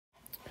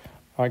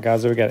All right,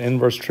 guys, so we got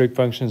inverse trig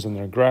functions and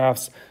their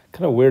graphs.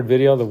 Kind of weird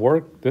video.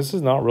 This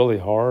is not really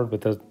hard,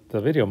 but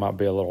the video might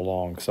be a little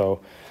long. So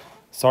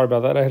sorry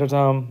about that ahead of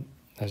time.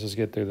 Let's just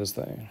get through this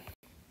thing.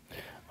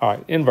 All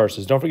right,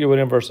 inverses. Don't forget what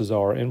inverses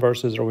are.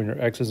 Inverses are when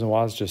your x's and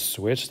y's just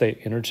switch, they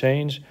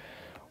interchange,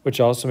 which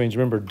also means,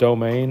 remember,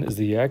 domain is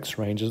the x,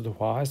 range is the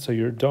y. So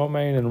your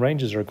domain and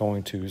ranges are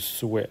going to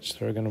switch.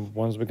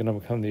 One's going to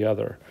become the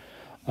other.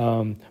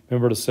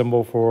 Remember, the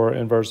symbol for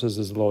inverses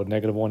is a little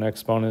 -1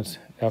 exponent,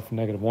 f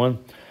 -1.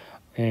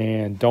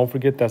 And don't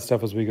forget that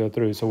stuff as we go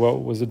through. So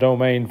what was the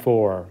domain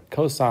for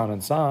cosine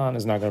and sine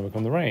is now going to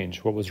become the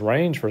range. What was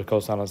range for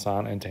cosine and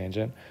sine and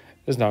tangent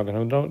is now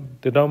going to be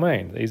the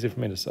domain. Easy for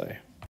me to say.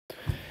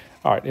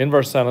 All right,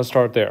 inverse sine, let's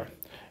start there.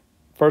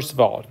 First of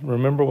all,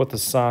 remember what the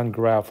sine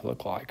graph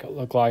looked like. It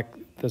looked like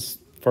this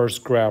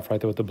first graph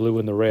right there with the blue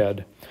and the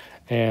red.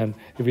 And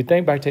if you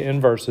think back to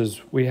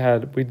inverses, we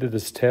did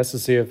this test to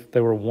see if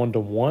they were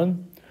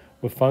one-to-one,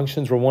 with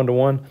functions were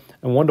one-to-one,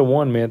 and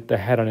one-to-one meant they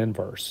had an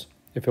inverse.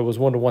 If it was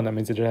one-to-one, that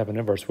means it didn't have an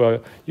inverse. Well,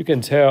 you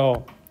can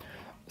tell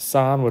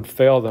sine would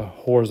fail the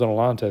horizontal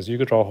line test. You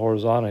could draw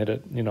horizontal, hit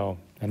it, an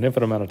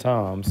infinite amount of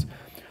times.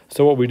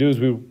 So what we do is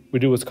we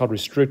do what's called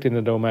restricting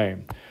the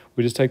domain.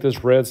 We just take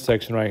this red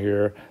section right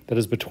here that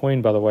is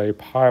between, by the way,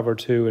 pi over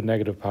 2 and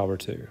negative pi over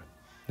 2.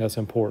 That's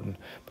important,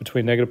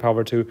 between negative pi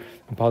over 2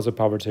 and positive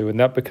pi over 2. And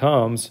that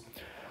becomes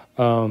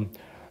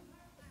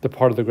the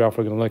part of the graph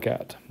we're going to look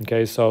at.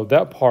 Okay, so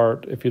that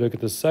part, if you look at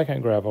the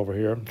second graph over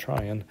here, I'm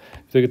trying.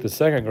 If you look at the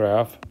second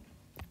graph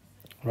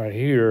right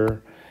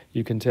here,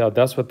 you can tell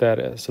that's what that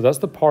is. So that's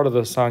the part of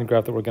the sine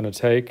graph that we're going to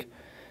take.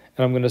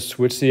 And I'm going to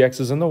switch the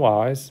x's and the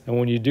y's. And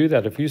when you do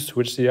that, if you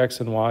switch the x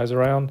and y's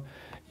around,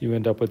 you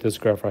end up with this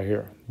graph right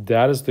here.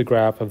 That is the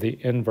graph of the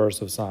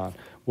inverse of sine,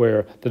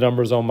 where the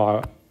numbers on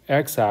my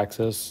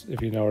x-axis,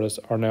 if you notice,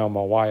 are now on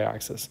my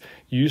y-axis.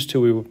 Used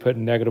to, we would put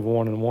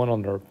 -1 and 1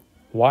 on their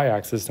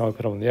y-axis, now we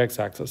put them on the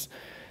x-axis.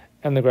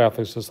 And the graph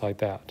looks just like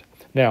that.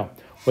 Now,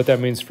 what that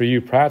means for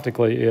you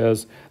practically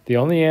is the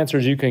only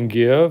answers you can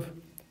give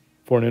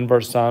for an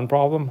inverse sine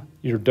problem,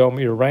 your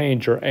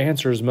range, your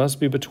answers must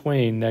be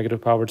between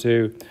negative pi over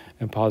 2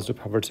 and positive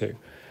pi over 2,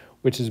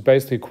 which is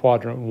basically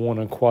quadrant 1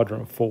 and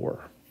quadrant 4.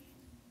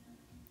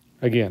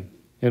 Again,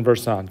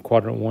 inverse sine,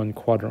 quadrant 1,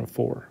 quadrant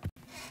 4.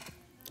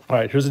 All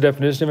right, here's the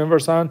definition of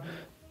inverse sine.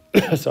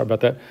 Sorry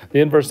about that.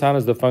 The inverse sine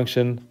is the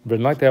function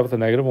written like that with a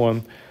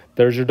 -1.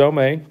 There's your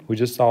domain. We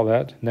just saw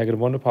that,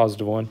 -1 to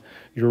 +1.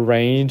 Your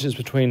range is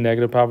between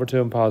negative pi over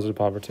 2 and positive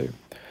pi over 2.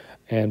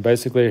 And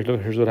basically,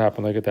 here's what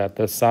happened. Look at that.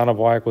 The sine of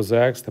y equals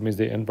x. That means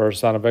the inverse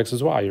sine of x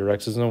is y. Your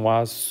x's and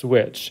y's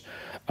switch.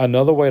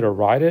 Another way to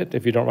write it,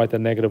 if you don't write the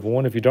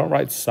 -1, if you don't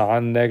write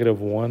sine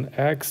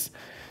 -1x,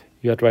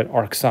 you have to write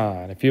arc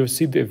sine. If you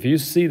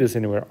see this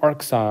anywhere,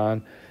 arc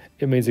sine,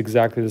 it means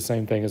exactly the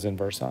same thing as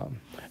inverse sine.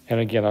 And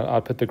again,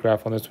 I'll put the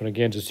graph on this one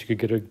again just so you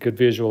could get a good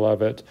visual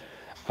of it.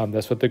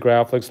 That's what the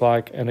graph looks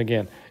like. And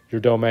again, your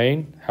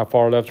domain, how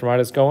far left and right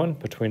it's going?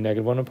 Between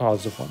 -1 and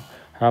 +1.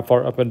 How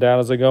far up and down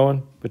is it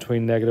going?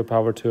 Between negative pi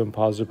over 2 and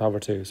positive pi over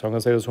 2. So I'm going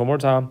to say this one more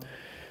time.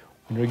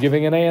 When you're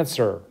giving an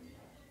answer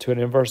to an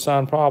inverse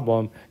sine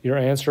problem, your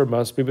answer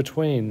must be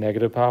between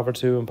negative pi over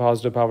 2 and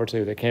positive pi over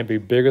 2. They can't be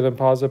bigger than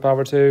positive pi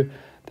over 2.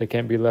 They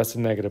can't be less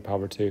than negative pi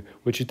over 2.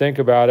 Which you think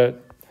about it,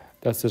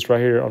 that's this right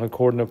here on a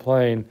coordinate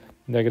plane.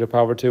 Negative pi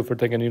over 2 if we're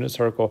taking a unit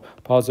circle.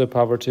 Positive pi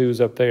over 2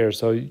 is up there.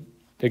 So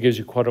that gives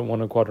you quadrant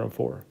 1 and quadrant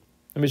 4.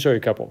 Let me show you a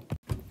couple.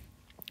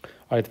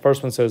 All right, the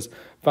first one says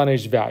find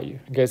each value.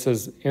 Okay, it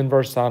says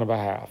inverse sine of a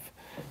half.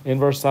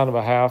 Inverse sine of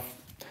a half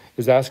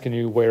is asking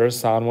you where is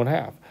sine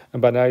 1/2.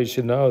 And by now you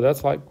should know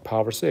that's like pi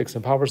over 6.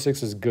 And pi over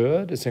 6 is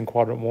good. It's in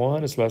quadrant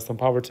 1. It's less than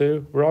pi over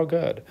 2. We're all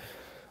good.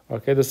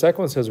 Okay, the second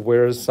one says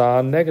where is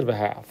sine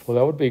 -1/2. Well,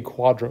 that would be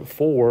quadrant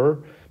 4.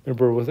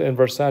 Remember, with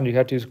inverse sine, you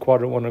have to use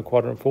quadrant 1 and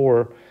quadrant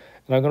 4.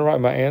 And I'm going to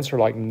write my answer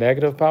like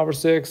negative pi over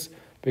 6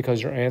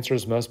 because your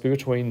answers must be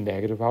between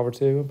negative pi over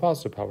 2 and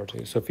positive pi over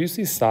 2. So if you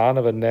see sine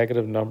of a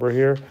negative number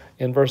here,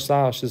 inverse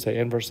sine, I should say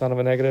inverse sine of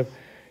a negative,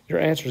 your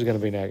answer is going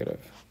to be negative.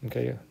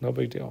 Okay, no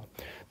big deal.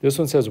 This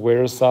one says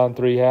where is sine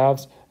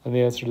 3/2? And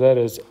the answer to that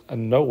is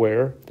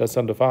nowhere. That's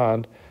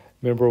undefined.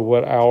 Remember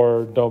what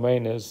our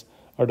domain is.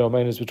 Our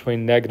domain is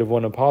between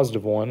 -1 and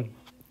 +1.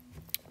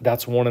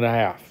 That's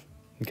 1.5.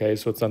 Okay,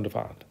 so it's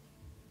undefined.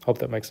 Hope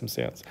that makes some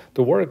sense.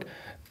 The work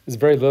is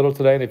very little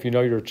today, and if you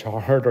know your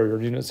chart or your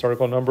unit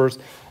circle numbers,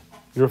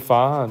 you're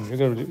fine. It's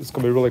going to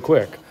be really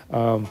quick. It's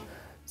going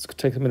to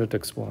take a minute to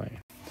explain.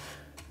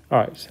 All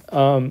right,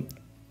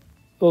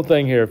 little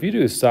thing here. If you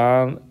do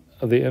sine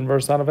of the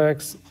inverse sine of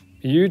x,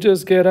 you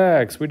just get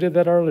x. We did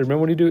that earlier.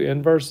 Remember when you do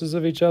inverses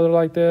of each other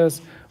like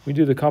this? We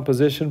do the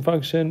composition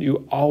function.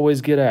 You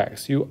always get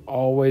x. You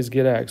always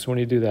get x when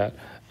you do that.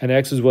 And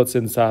x is what's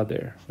inside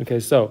there. Okay,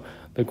 so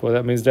look what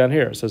that means down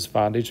here. It says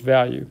find each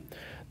value.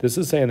 This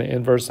is saying the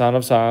inverse sine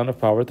of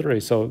pi over 3.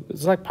 So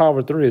it's like pi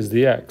over 3 is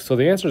the x. So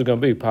the answer is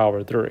going to be pi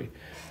over 3.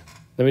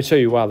 Let me show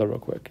you why though real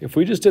quick. If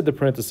we just did the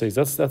parentheses,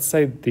 let's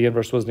say the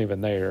inverse wasn't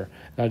even there.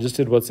 And I just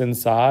did what's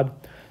inside.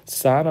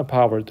 Sine of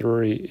pi over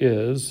 3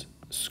 is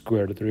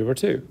square root of 3 over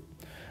 2.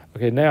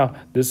 Okay, now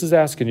this is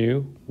asking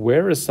you,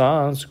 where is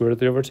sine square root of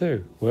 3 over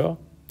 2? Well,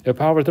 at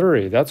pi over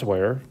 3, that's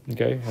where,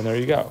 okay, and there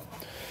you go.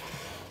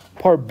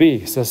 Part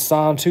B says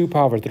sine 2 pi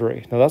over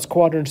 3. Now that's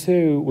quadrant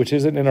 2, which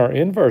isn't in our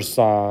inverse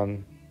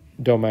sine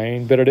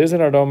domain, but it is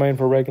in our domain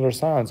for regular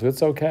sine, so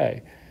it's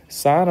okay.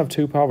 Sine of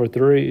 2 pi over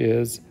 3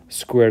 is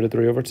square root of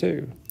 3 over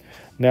 2.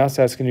 Now it's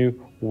asking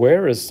you,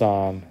 where is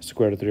sine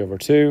square root of 3 over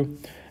 2?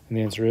 And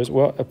the answer is,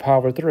 well, at pi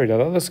over 3. Now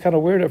that looks kind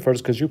of weird at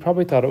first because you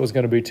probably thought it was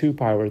going to be 2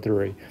 pi over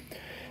 3.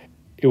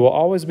 It will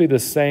always be the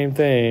same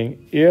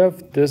thing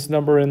if this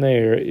number in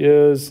there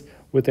is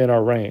within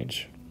our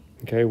range,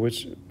 okay,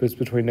 which is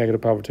between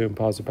negative pi over 2 and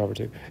positive pi over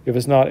 2. If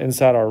it's not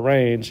inside our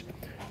range,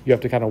 you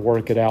have to kind of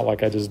work it out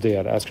like I just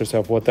did. Ask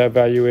yourself what that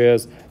value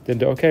is, then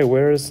do, okay,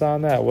 where is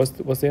sine that? What's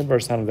the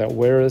inverse sine of that?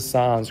 Where is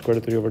sine square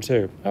root of 3 over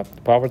 2? Oh,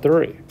 pi over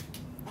 3.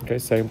 Okay,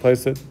 same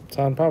place that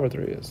sine pi over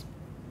 3 is.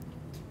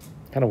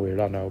 Kind of weird,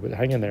 I know, but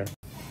hang in there.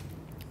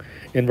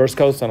 Inverse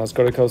cosine, let's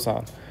go to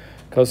cosine.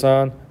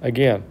 Cosine,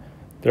 again,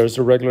 there's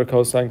a regular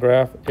cosine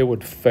graph. It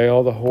would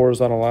fail the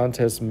horizontal line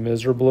test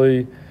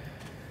miserably,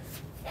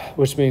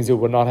 which means it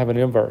would not have an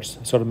inverse.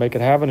 So to make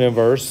it have an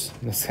inverse,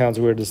 this sounds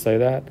weird to say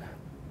that,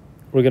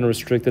 we're going to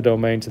restrict the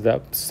domain to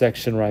that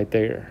section right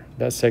there.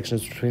 That section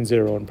is between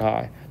 0 and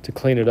pi. To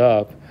clean it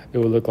up, it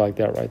would look like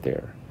that right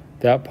there.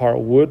 That part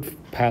would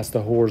pass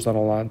the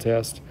horizontal line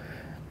test.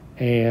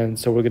 And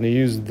so we're going to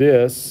use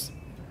this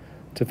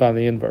to find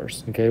the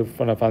inverse. Okay,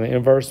 when I find the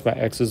inverse, my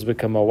x's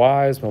become my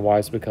y's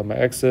become my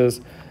x's,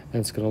 and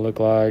it's going to look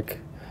like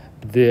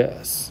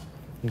this.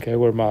 Okay,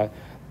 where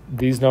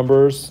these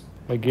numbers,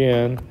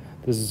 again,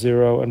 this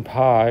 0 and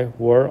pi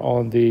were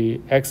on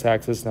the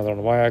x-axis, now they're on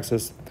the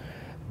y-axis.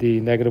 The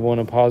negative 1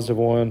 and positive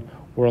 1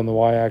 were on the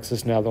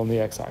y-axis, now they're on the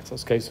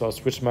x-axis. Okay, so I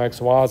switched my x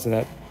and y's,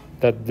 and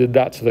that did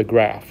that to the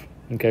graph.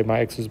 Okay, my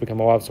x's become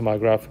my y's, so my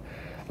graph,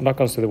 I'm not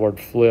going to say the word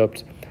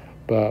flipped,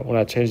 but when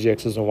I change the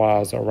x's and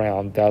y's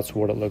around, that's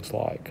what it looks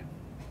like.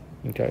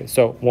 Okay,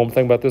 so one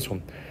thing about this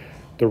one,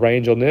 the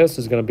range on this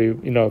is going to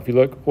be, if you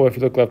look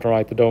left and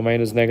right, the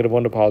domain is negative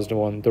 1 to positive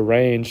 1. The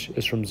range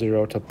is from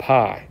 0 to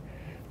pi.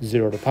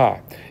 0 to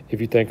pi.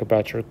 If you think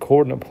about your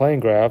coordinate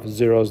plane graph,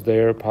 0's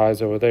there,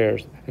 pi's over there.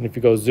 And if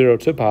you go 0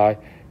 to pi,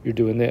 you're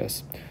doing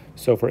this.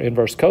 So for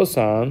inverse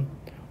cosine,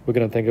 we're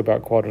going to think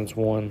about quadrants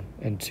 1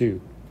 and 2.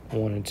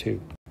 1 and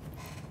 2.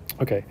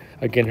 Okay,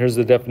 again, here's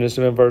the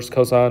definition of inverse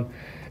cosine.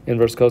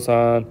 Inverse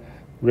cosine,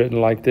 written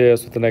like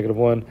this with the negative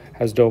 1,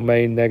 has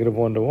domain negative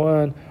 1 to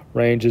 1,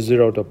 range is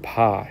 0 to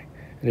pi.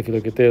 And if you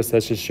look at this,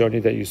 that's just showing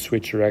you that you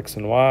switch your x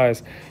and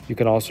y's. You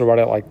can also write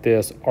it like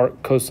this,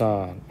 arc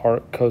cosine.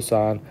 Arc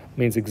cosine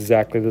means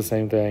exactly the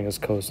same thing as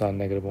cosine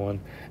negative 1.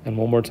 And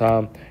one more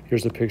time,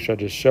 here's the picture I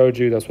just showed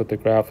you. That's what the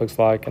graph looks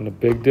like. And the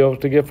big deal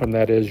to get from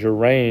that is your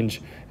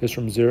range is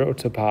from 0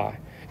 to pi.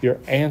 Your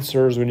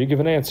answers, when you give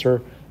an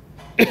answer,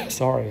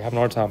 sorry, having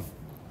a hard time.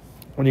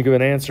 When you give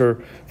an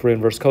answer for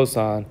inverse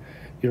cosine,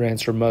 your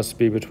answer must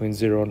be between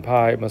 0 and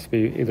pi. It must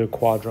be either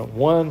quadrant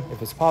 1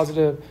 if it's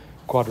positive,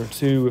 quadrant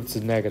 2 if it's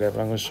a negative.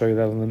 I'm going to show you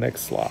that on the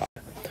next slide.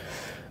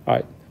 All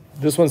right,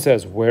 this one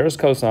says, where is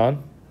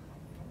cosine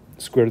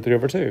square root of 3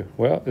 over 2?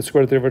 Well, it's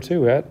square root of 3 over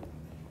 2 at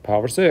pi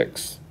over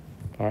 6.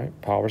 All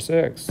right, pi over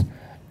 6.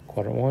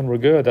 Quadrant 1, we're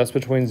good. That's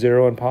between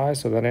 0 and pi,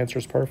 so that answer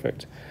is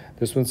perfect.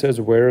 This one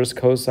says, where is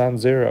cosine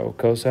 0?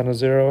 Cosine of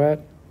 0 at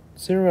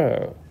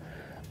 0.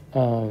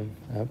 I'll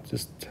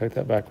just take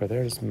that back right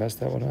there, just mess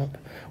that one up.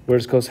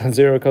 Where's cosine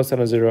 0?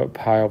 Cosine of 0 at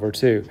pi over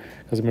 2.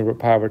 Because remember,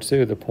 pi over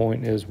 2, the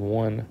point is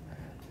 1,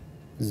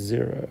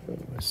 0.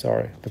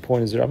 Sorry, the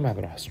point is 0. I'm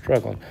having a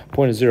struggling.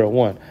 Point is 0,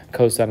 1.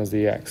 Cosine is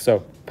the x.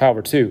 So pi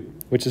over 2,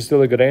 which is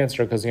still a good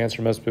answer because the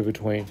answer must be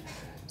between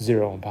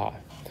 0 and pi. All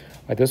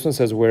right, this one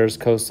says, where's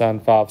cosine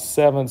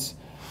 5/7?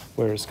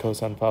 Where's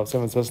cosine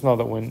 5/7? That's not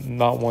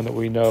one that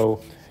we know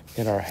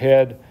in our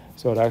head.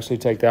 So I'd actually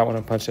take that one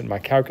and punch it in my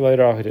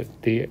calculator. I'll hit it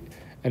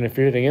and if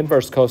you're hitting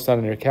inverse cosine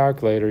in your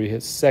calculator, you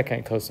hit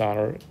second cosine,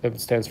 or it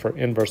stands for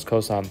inverse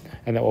cosine,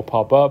 and that will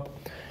pop up.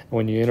 And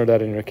when you enter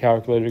that in your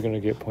calculator, you're going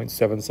to get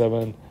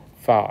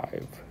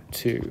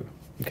 0.7752.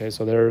 Okay,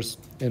 so there's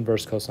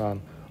inverse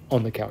cosine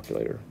on the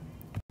calculator.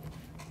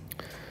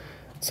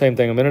 Same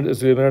thing a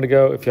minute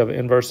ago. If you have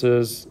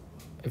inverses,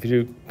 if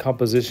you do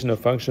composition of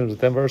functions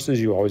with inverses,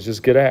 you always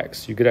just get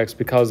x. You get x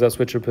because that's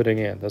what you're putting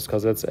in. That's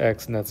because that's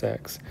x and that's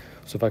x.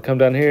 So if I come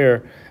down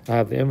here and I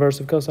have the inverse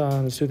of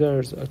cosine is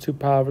 2/3, 2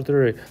 pi over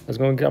 3,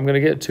 I'm going to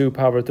get 2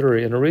 pi over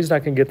 3. And the reason I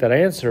can get that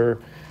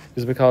answer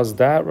is because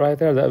that right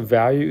there, that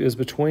value is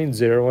between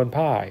 0 and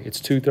pi.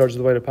 It's 2/3 of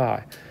the way to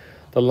pi.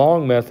 The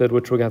long method,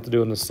 which we're going to have to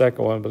do in the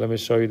second one, but let me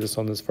show you this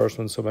on this first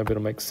one so maybe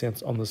it'll make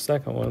sense on the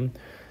second one.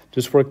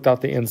 Just worked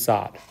out the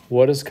inside.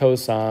 What is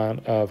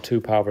cosine of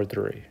 2 pi over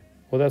 3?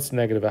 Well, that's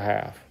negative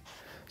 1/2.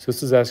 So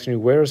this is asking you,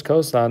 where is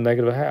cosine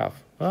negative 1/2?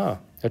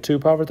 At 2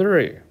 pi over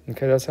 3.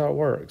 Okay, that's how it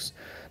works.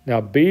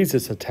 Now, B's,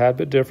 it's a tad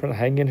bit different.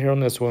 Hang in here on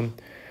this one.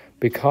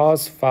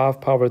 Because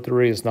 5 pi over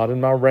 3 is not in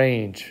my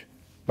range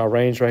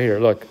right here,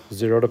 look,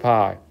 0 to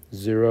pi,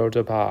 0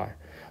 to pi.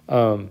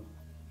 I'm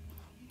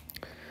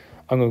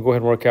I'm going to go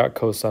ahead and work out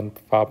cosine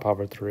 5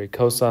 power 3.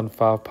 Cosine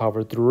 5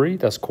 power 3,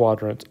 that's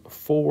quadrant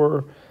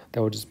 4.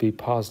 That would just be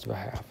positive a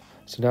half.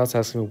 So now it's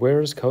asking me,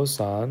 where is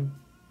cosine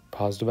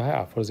positive a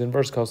half? What is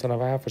inverse cosine of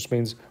a half? Which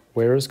means,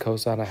 where is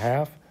cosine a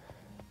half?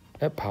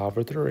 At pi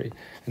over 3.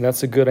 And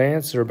that's a good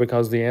answer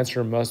because the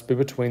answer must be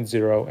between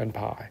 0 and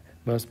pi.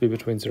 Must be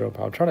between 0 and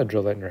pi. I'm trying to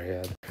drill that in your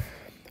head.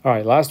 All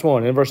right, last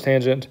one, inverse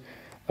tangent.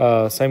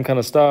 Same kind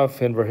of stuff.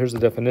 Here's the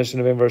definition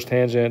of inverse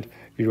tangent.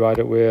 You write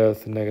it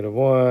with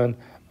 -1.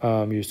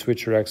 You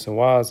switch your x and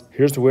y's.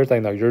 Here's the weird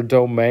thing, though. Your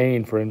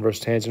domain for inverse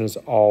tangent is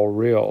all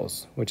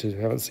reals, which is,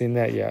 we haven't seen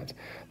that yet.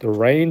 The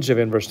range of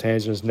inverse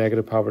tangent is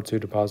negative pi over 2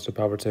 to positive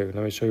pi over 2.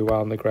 Let me show you why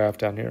on the graph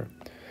down here.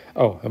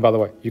 Oh, and by the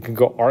way, you can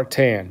go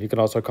arctan. You can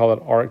also call it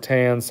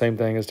arctan, same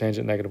thing as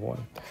tangent -1.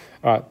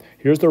 All right,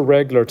 here's the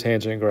regular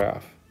tangent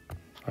graph,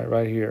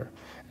 right here.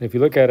 And if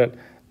you look at it,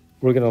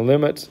 we're going to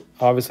limit,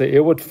 obviously,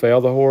 it would fail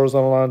the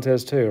horizontal line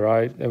test too,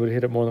 right? It would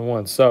hit it more than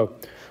once. So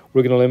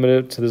we're going to limit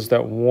it to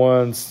that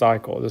one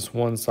cycle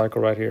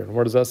right here. And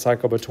where does that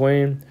cycle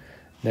between?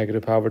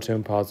 Negative pi over 2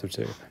 and positive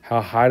 2. How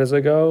high does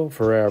it go?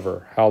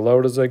 Forever. How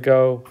low does it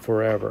go?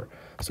 Forever.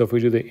 So if we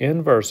do the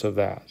inverse of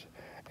that,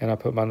 and I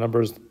put my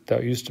numbers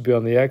that used to be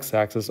on the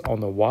x-axis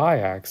on the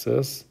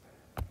y-axis,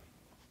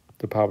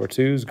 the pi over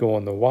 2's go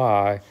on the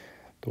y,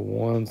 the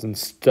 1s and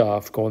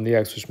stuff go on the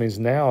x, which means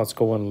now it's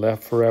going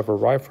left forever,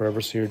 right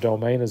forever, so your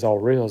domain is all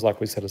reals, like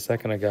we said a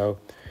second ago.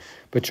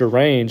 But your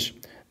range,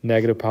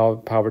 negative pi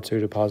over 2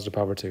 to positive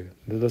pi over 2.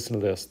 Listen to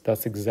this.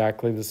 That's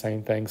exactly the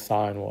same thing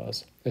sine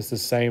was. It's the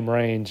same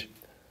range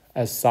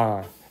as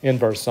sine,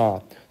 inverse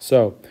sine.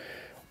 So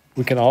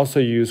we can also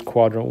use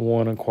quadrant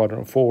 1 and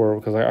quadrant 4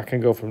 because I can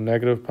go from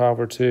negative pi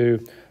over 2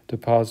 to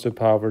positive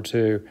pi over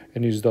 2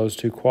 and use those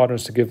two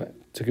quadrants to give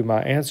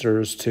my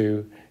answers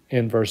to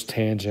inverse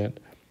tangent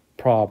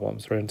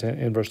problems or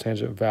inverse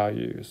tangent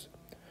values.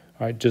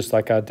 All right, just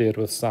like I did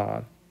with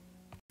sine.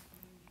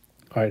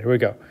 All right, here we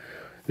go.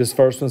 This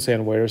first one's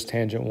saying, where's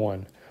tangent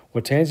 1?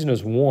 Well, tangent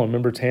is 1.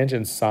 Remember,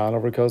 tangent is sine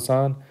over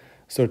cosine.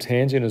 So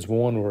tangent is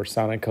 1 where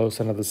sine and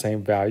cosine have the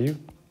same value.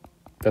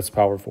 That's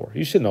power 4.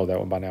 You should know that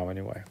one by now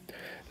anyway.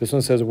 This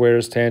one says, where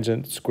is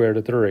tangent square root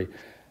of 3?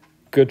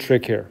 Good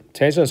trick here.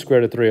 Tangent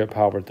square root of 3 at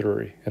power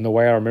 3. And the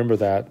way I remember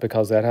that,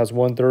 because that has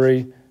 1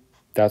 3,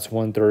 that's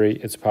 1 3,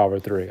 it's power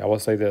 3. I will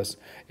say this.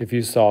 If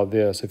you saw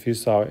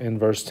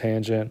inverse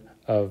tangent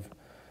of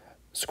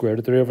square root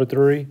of 3 over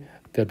 3,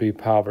 that'd be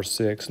power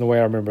 6. And the way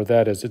I remember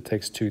that is it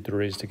takes 2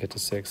 3s to get to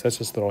 6. That's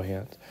just a little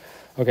hint.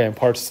 Okay, and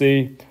part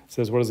C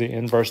says, what is the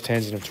inverse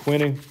tangent of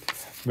 20?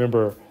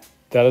 Remember,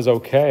 that is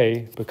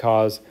okay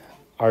because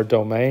our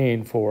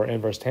domain for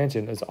inverse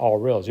tangent is all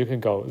reals. You can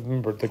go,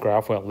 remember the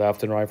graph went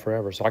left and right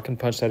forever. So I can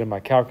punch that in my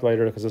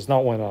calculator because it's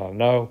not one I don't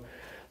know.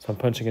 So I'm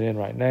punching it in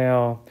right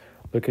now.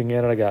 Looking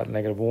at it, I got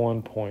negative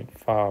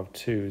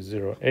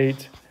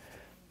 1.5208.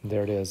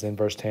 There it is,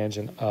 inverse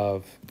tangent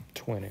of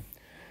 20.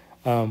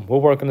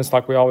 We'll work on this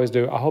like we always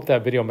do. I hope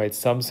that video made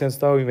some sense,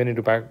 though. You may need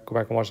to go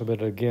back and watch a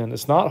bit again.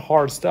 It's not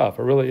hard stuff.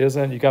 It really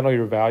isn't. You got to know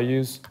your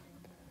values.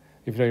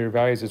 If you know your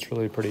values, it's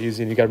really pretty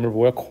easy. And you got to remember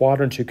what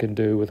quadrant you can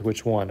do with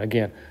which one.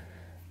 Again,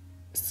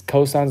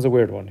 cosine is a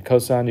weird one.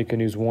 Cosine, you can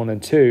use 1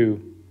 and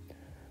 2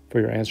 for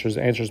your answers.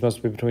 Answers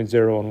must be between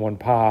 0 and 1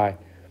 pi.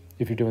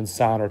 If you're doing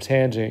sine or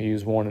tangent, you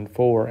use 1 and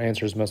 4.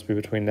 Answers must be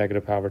between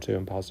negative pi over 2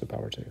 and positive pi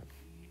over 2.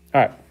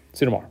 All right,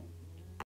 see you tomorrow.